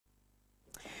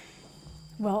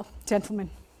Well, gentlemen,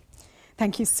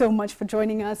 thank you so much for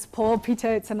joining us. Paul,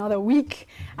 Peter, it's another week,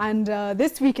 and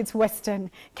this week it's Western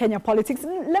Kenya politics.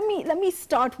 Let me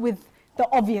start with the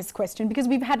obvious question, because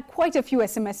we've had quite a few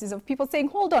SMSs of people saying,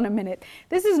 hold on a minute,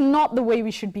 this is not the way we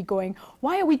should be going.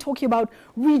 Why are we talking about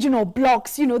regional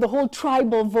blocks, you know, the whole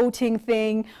tribal voting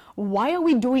thing? Why are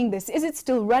we doing this? Is it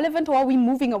still relevant, or are we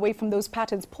moving away from those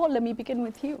patterns? Paul, let me begin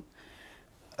with you.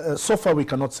 So far, we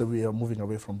cannot say we are moving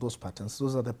away from those patterns.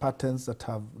 Those are the patterns that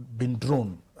have been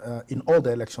drawn in all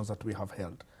the elections that we have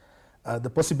held. The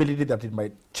possibility that it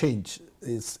might change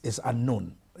is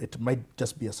unknown. It might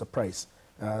just be a surprise.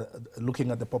 Looking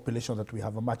at the population, that we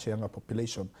have a much younger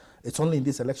population, it's only in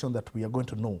this election that we are going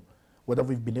to know whether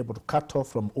we've been able to cut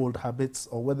off from old habits,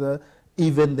 or whether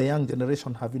even the young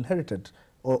generation have inherited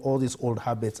all these old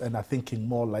habits and are thinking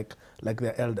more like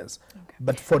their elders. Okay.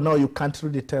 But for now, you can't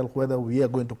really tell whether we are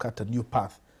going to cut a new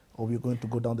path or we're going to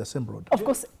go down the same road. Of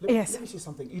course, yes. Let me say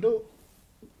something. You know,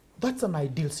 that's an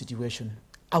ideal situation.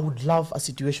 I would love a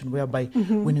situation whereby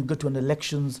when you go to an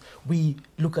elections, we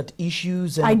look at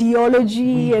issues and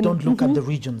ideology, we don't look at the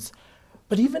regions.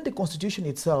 But even the Constitution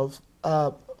itself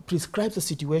prescribes a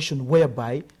situation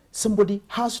whereby somebody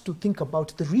has to think about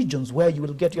the regions where you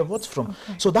will get your votes from.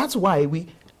 Okay. So that's why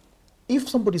if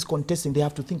somebody is contesting, they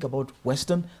have to think about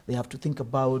Western, they have to think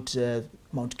about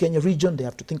Mount Kenya region, they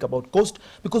have to think about Coast,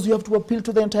 because you have to appeal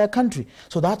to the entire country.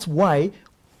 So that's why,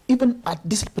 even at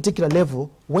this particular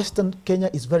level, Western Kenya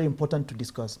is very important to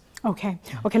discuss. Okay,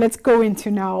 let's go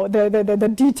into now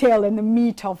the detail and the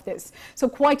meat of this. So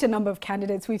quite a number of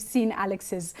candidates. We've seen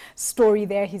Alex's story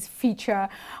there, his feature.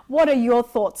 What are your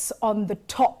thoughts on the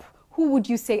top? Who would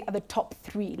you say are the top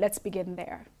three? Let's begin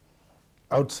there.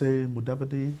 I would say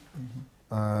Mudavadi,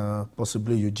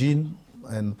 possibly Eugene,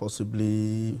 and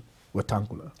possibly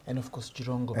Wetangula. And of course,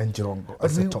 Jirongo. And Jirongo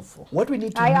as the top four. What we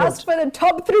need to note... I asked for the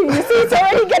top three. You see, it's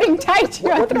already getting tight here.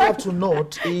 What we have to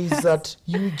note is that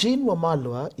Eugene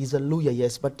Wamalwa is a Luya,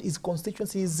 yes, but his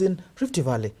constituency is in Rift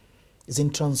Valley. It's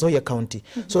in Trans Nzoia County.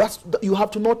 So that's, you have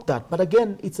to note that. But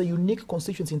again, it's a unique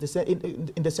constituency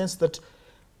in the sense that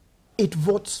it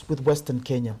votes with Western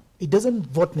Kenya. It doesn't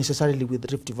vote necessarily with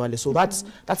Rift Valley. So that's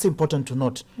important to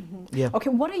note. Yeah. Okay,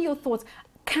 what are your thoughts?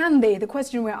 Can they, the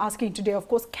question we're asking today, of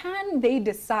course, can they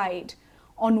decide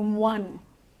on one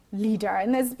leader?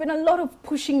 And there's been a lot of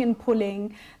pushing and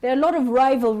pulling. There are a lot of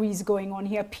rivalries going on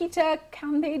here. Peter,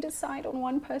 can they decide on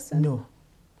one person? No.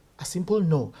 A simple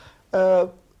no.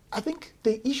 I think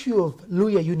the issue of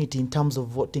Luya unity in terms of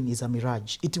voting is a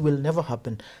mirage. It will never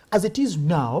happen. As it is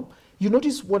now, you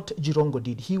notice what Jirongo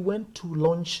did. He went to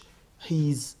launch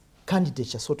his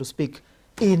candidature, so to speak,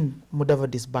 in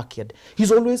Mudavadi's backyard.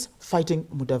 He's always fighting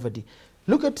Mudavadi.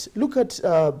 Look at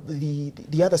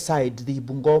the other side, the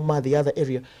Bungoma, the other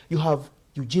area. You have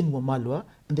Eugene Wamalwa,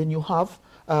 and then you have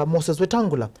Moses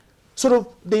Wetangula. Sort of,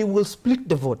 they will split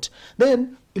the vote.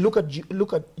 Then you look at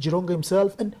Jirongo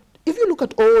himself, and if you look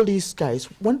at all these guys,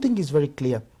 one thing is very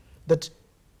clear, that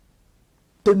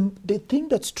the thing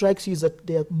that strikes you is that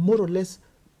they are more or less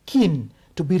keen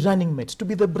to be running mates, to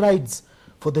be the brides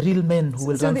for the real men who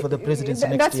will run for the presidency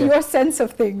next year. That's your sense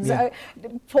of things. Yeah.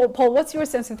 Paul, what's your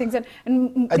sense of things?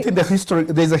 And I think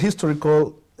there's a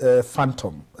historical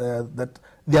phantom that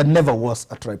there never was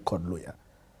a tribe called Luya.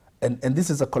 And this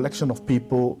is a collection of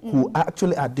people who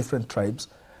actually are different tribes,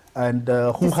 and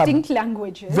who have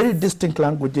very distinct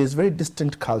languages, very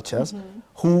distinct cultures,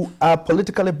 who are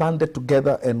politically banded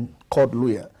together and called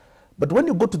Luya. But when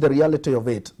you go to the reality of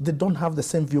it, they don't have the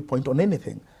same viewpoint on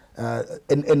anything.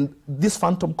 And this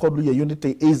phantom called Luya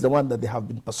unity is the one that they have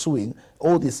been pursuing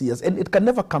all these years, and it can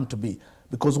never come to be,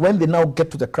 because when they now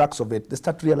get to the crux of it, they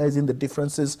start realizing the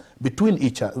differences between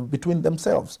between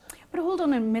themselves. But hold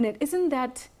on a minute, isn't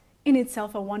that in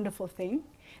itself a wonderful thing?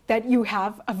 That you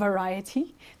have a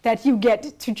variety, that you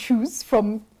get to choose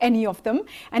from any of them.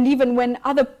 And even when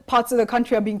other parts of the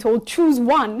country are being told, choose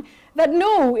one, that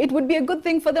no, it would be a good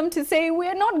thing for them to say,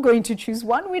 we're not going to choose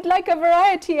one, we'd like a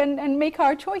variety and make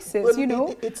our choices, well, you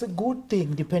know. It's a good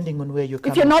thing, depending on where you're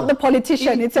coming from. If you're not the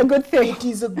politician, it's a good thing. It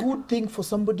is a good thing for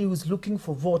somebody who's looking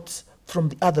for votes from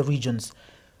the other regions.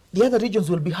 The other regions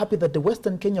will be happy that the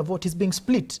Western Kenya vote is being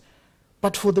split.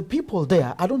 But for the people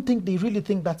there, I don't think they really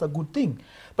think that's a good thing.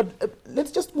 But let's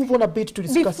just move on a bit to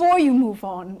discuss. Before you move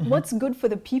on, what's good for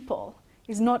the people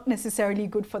is not necessarily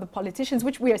good for the politicians,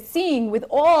 which we are seeing with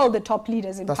all the top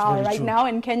leaders in power right now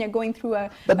in Kenya going through a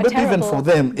But even for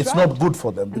them, it's not good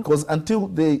for them, because until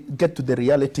they get to the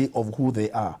reality of who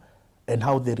they are and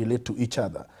how they relate to each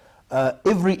other,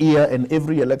 every year and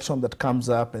every election that comes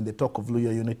up and they talk of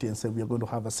Luya unity and say we are going to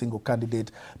have a single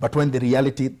candidate, but when the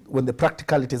reality, when the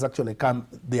practicalities actually come,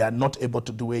 they are not able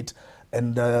to do it.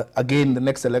 And again, the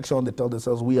next election, they tell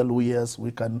themselves, we are Luyas,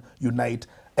 we can unite,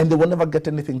 and they will never get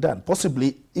anything done.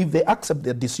 Possibly, if they accept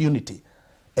their disunity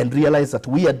and realize that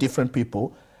we are different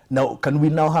people, now can we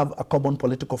now have a common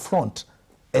political front?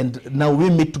 And now we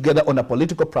meet together on a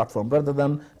political platform rather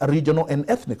than a regional and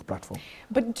ethnic platform.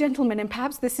 But gentlemen, and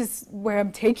perhaps this is where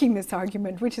I'm taking this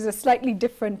argument, which is a slightly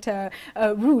different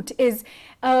route, is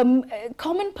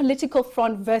common political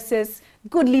front versus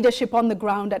good leadership on the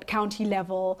ground at county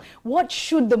level. What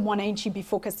should the Mwananchi be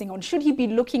focusing on? Should he be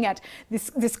looking at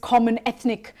this common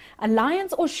ethnic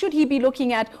alliance, or should he be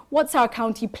looking at what's our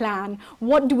county plan?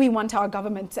 What do we want our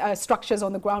government structures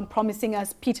on the ground promising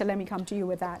us? Peter, let me come to you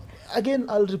with that. Again,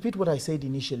 I'll repeat what I said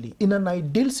initially. In an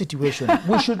ideal situation,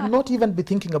 we should not even be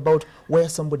thinking about where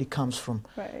somebody comes from,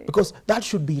 right, because that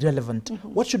should be irrelevant.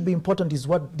 What should be important is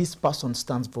what this person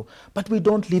stands for. But we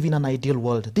don't live in an ideal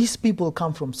world. These people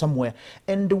come from somewhere.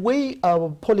 And the way our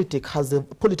politics has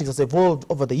evolved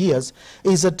over the years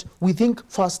is that we think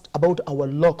first about our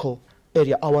local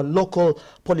area, our local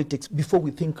politics, before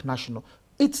we think national.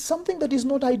 It's something that is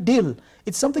not ideal.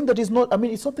 It's something that is not,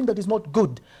 it's something that is not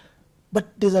good. But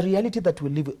there's a reality that we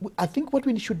live with. I think what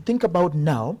we should think about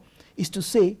now is to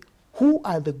say, who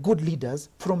are the good leaders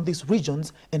from these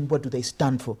regions and what do they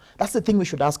stand for? That's the thing we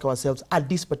should ask ourselves at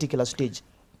this particular stage.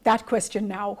 That question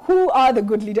now, who are the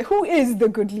good leader? Who is the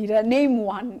good leader? Name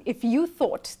one. If you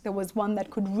thought there was one that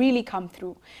could really come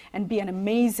through and be an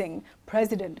amazing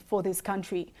president for this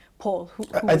country, Paul, who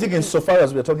I think insofar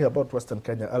as we're talking about Western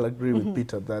Kenya, I'll agree with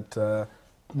Peter that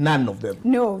none of them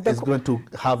is going to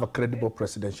have a credible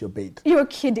presidential bid. You're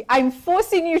kidding. I'm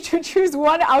forcing you to choose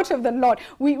one out of the lot.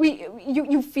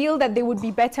 You feel that they would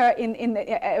be better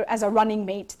as a running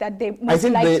mate, that they most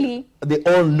likely... They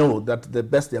all know that the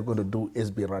best they're going to do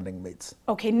is be running mates.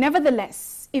 Okay,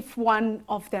 nevertheless, if one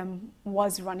of them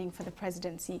was running for the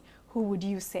presidency, who would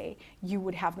you say you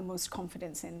would have the most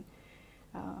confidence in?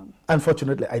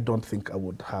 Unfortunately, I don't think I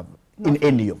would have in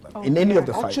any of them, in any of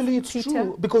the five. Actually, it's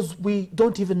true, because we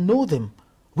don't even know them.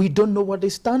 We don't know what they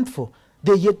stand for.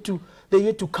 They're yet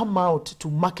to come out to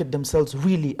market themselves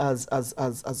really as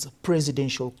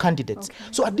presidential candidates.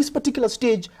 Okay. So at this particular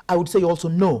stage, I would say also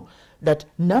no, that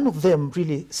none of them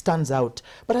really stands out.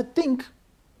 But I think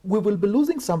we will be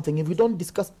losing something if we don't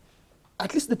discuss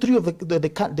at least the three of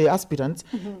the aspirants.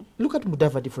 Look at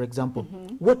Mudavadi, for example.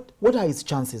 What are his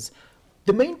chances?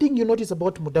 The main thing you notice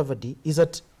about Mudavadi is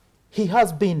that he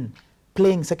has been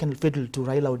playing second fiddle to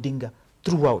Raila Odinga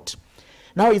throughout.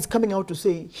 Now he's coming out to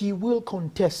say he will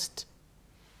contest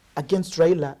against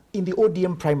Raila in the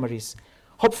ODM primaries.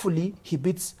 Hopefully he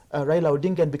beats Raila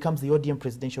Odinga and becomes the ODM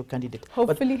presidential candidate.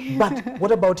 Hopefully. But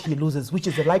what about he loses, which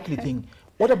is a likely thing?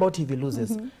 What about if he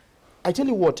loses? I tell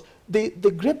you what, the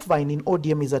grapevine in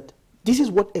ODM is that this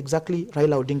is what exactly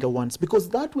Raila Odinga wants, because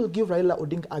that will give Raila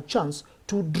Odinga a chance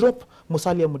to drop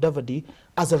Musalia Mudavadi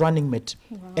as a running mate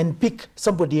and pick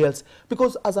somebody else.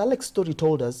 Because as Alex's story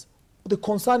told us, the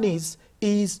concern is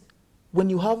when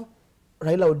you have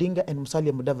Raila Odinga and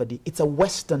Musalia Mudavadi, it's a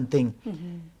Western thing.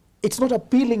 It's not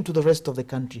appealing to the rest of the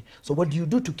country. So what do you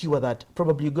do to cure that?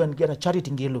 Probably you go and get a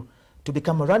Charity Ngilu to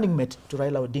become a running mate to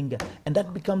Raila Odinga, and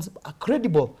that becomes a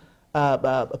credible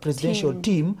a presidential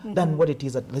team than what it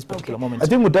is at this particular moment. I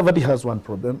think Mudavadi has one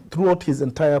problem. Throughout his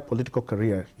entire political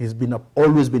career, he's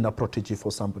always been a protege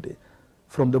for somebody.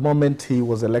 From the moment he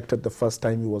was elected the first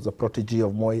time, he was a protege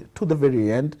of Moi to the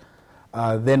very end.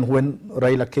 Then when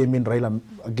Raila came in, Raila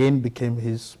again became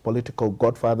his political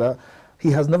godfather. He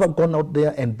has never gone out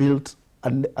there and built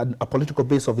a political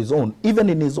base of his own. Even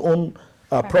in his own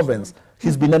province,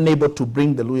 he's been unable to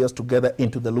bring the Luyas together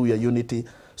into the Luya unity.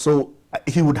 So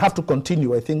he would have to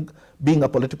continue, I think, being a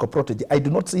political protege. I do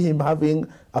not see him having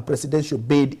a presidential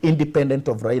bid independent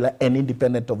of Raila and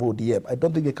independent of ODM. I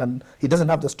don't think he doesn't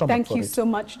have the stomach for it. Thank you so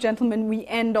much, gentlemen. We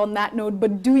end on that note.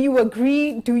 But do you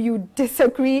agree? Do you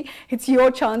disagree? It's your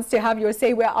chance to have your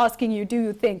say. We're asking you, do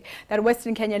you think that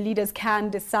Western Kenya leaders can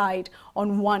decide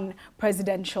on one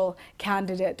presidential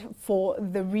candidate for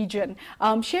the region?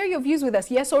 Share your views with us,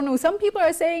 yes or no. Some people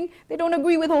are saying they don't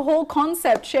agree with the whole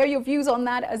concept. Share your views on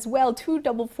that as well.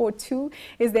 2442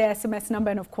 is the SMS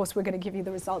number, and of course we're going to give you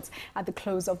the results at the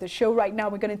close of the show. Right now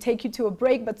we're going to take you to a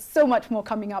break, but so much more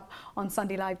coming up on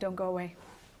Sunday Live. Don't go away.